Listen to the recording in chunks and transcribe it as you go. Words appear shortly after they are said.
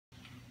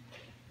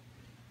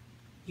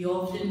He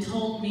often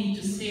told me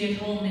to stay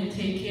at home and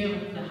take care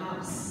of the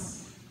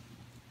house.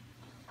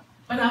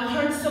 But I've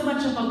heard so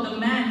much about the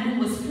man who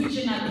was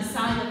preaching at the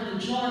side of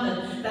the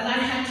Jordan that I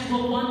had to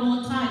go one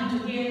more time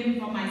to hear him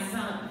for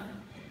myself.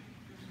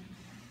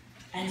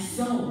 And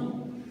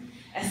so,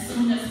 as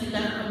soon as he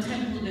left the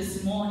temple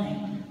this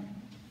morning,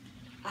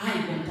 I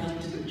went out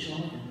to the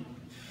Jordan.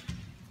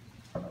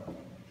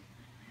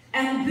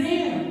 And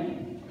there,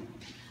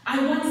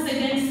 I once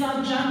again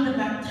saw John the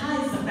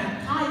Baptizer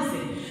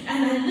baptizing,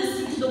 and I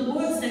listened to the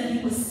words that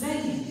he was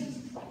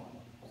saying.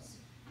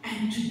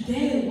 And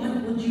today,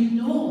 what would you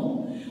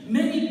know?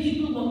 Many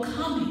people were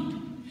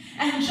coming.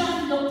 And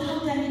John looked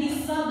out and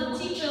he saw the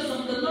teachers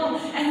of the law,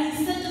 and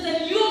he said to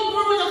them, "You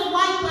brood of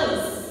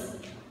vipers,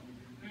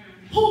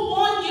 who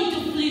warned you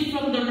to flee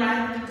from the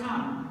wrath to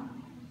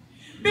come?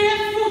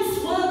 Bear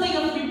fruits worthy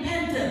of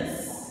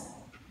repentance."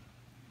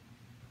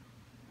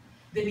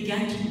 They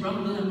began to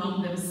grumble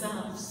among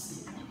themselves.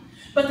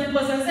 But it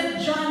was as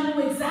if John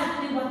knew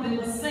exactly what they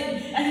were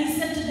saying. And he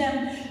said to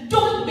them,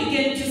 "Don't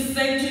begin to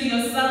say to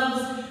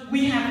yourselves,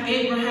 'We have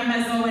Abraham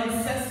as our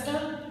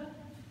ancestor.'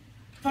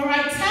 For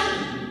I tell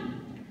you,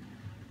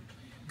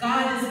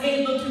 God is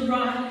able to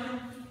rise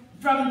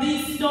from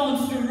these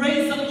stones to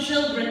raise up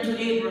children to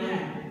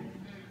Abraham.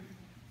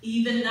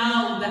 Even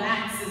now the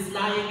axe is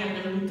lying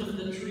at the root of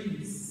the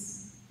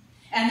trees.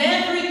 And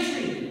every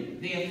tree,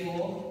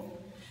 therefore,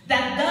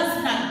 that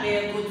does not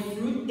bear good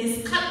fruit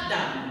is cut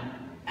down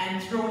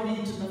and thrown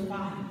into the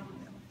fire."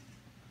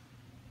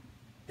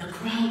 The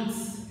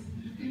crowds,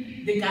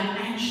 they got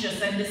anxious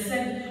and they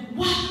said,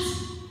 "What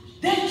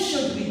then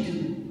should we do?"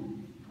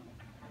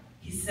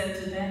 He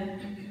said to them,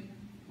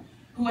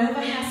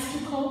 "Whoever has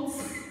 2 coats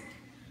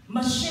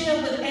must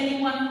share with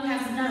anyone who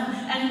has none,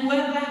 and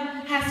whoever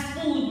has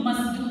food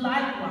must do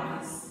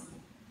likewise."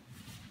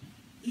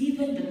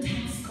 Even the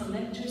tax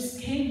collectors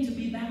came to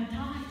be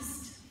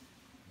baptized.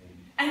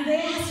 And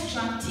they asked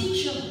John,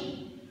 "Teacher,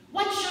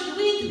 what should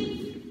we do?"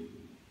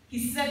 He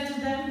said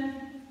to them,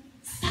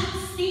 "Stop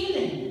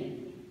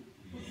stealing.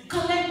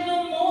 Collect no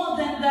more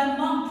than the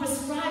amount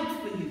prescribed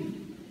for you."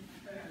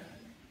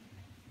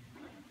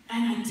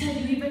 And I tell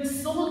you, even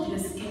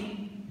soldiers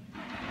came.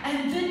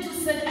 And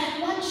Vitus said,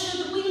 "And what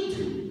should we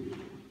do?"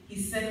 He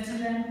said to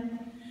them,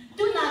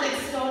 "Do not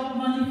extort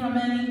money from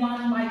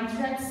anyone by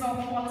threats or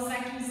false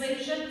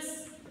accusations.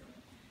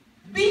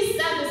 Be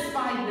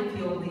satisfied with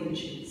your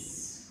wages."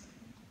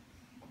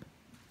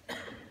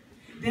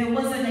 There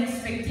was an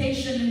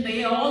expectation in the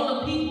air. All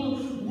the people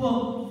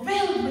were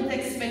filled with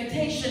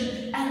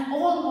expectation, and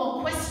all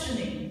were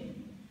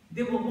questioning.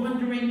 They were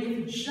wondering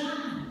if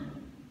John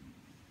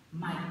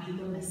might be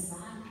the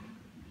Messiah.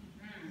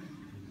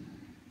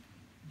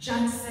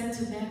 John said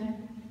to them,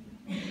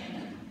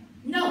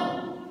 "No,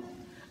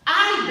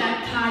 I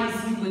baptize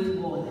you with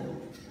water.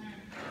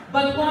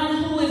 But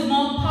one who is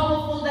more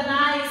powerful than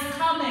I is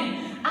coming.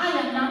 I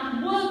am not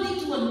worthy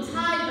to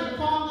untie the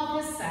thong of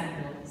his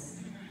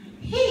sandals.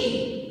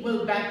 He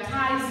will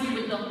baptize you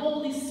with the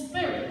Holy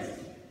Spirit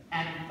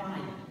and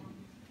fire.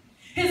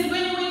 His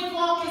winnowing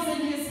fork is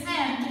in his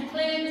hand to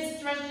clear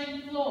his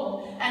threshing floor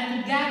and to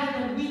gather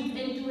the wheat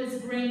into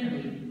his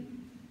granary.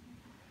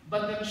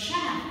 But the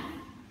chaff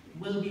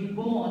will be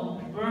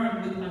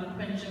burned with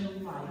unquenchable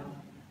fire."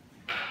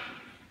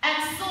 And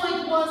so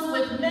it was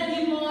with many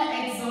more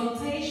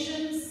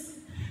exaltations.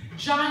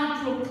 John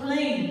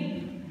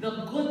proclaimed the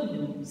good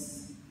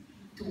news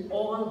to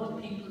all the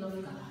people of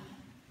God.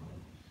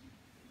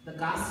 The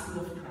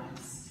gospel of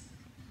Christ.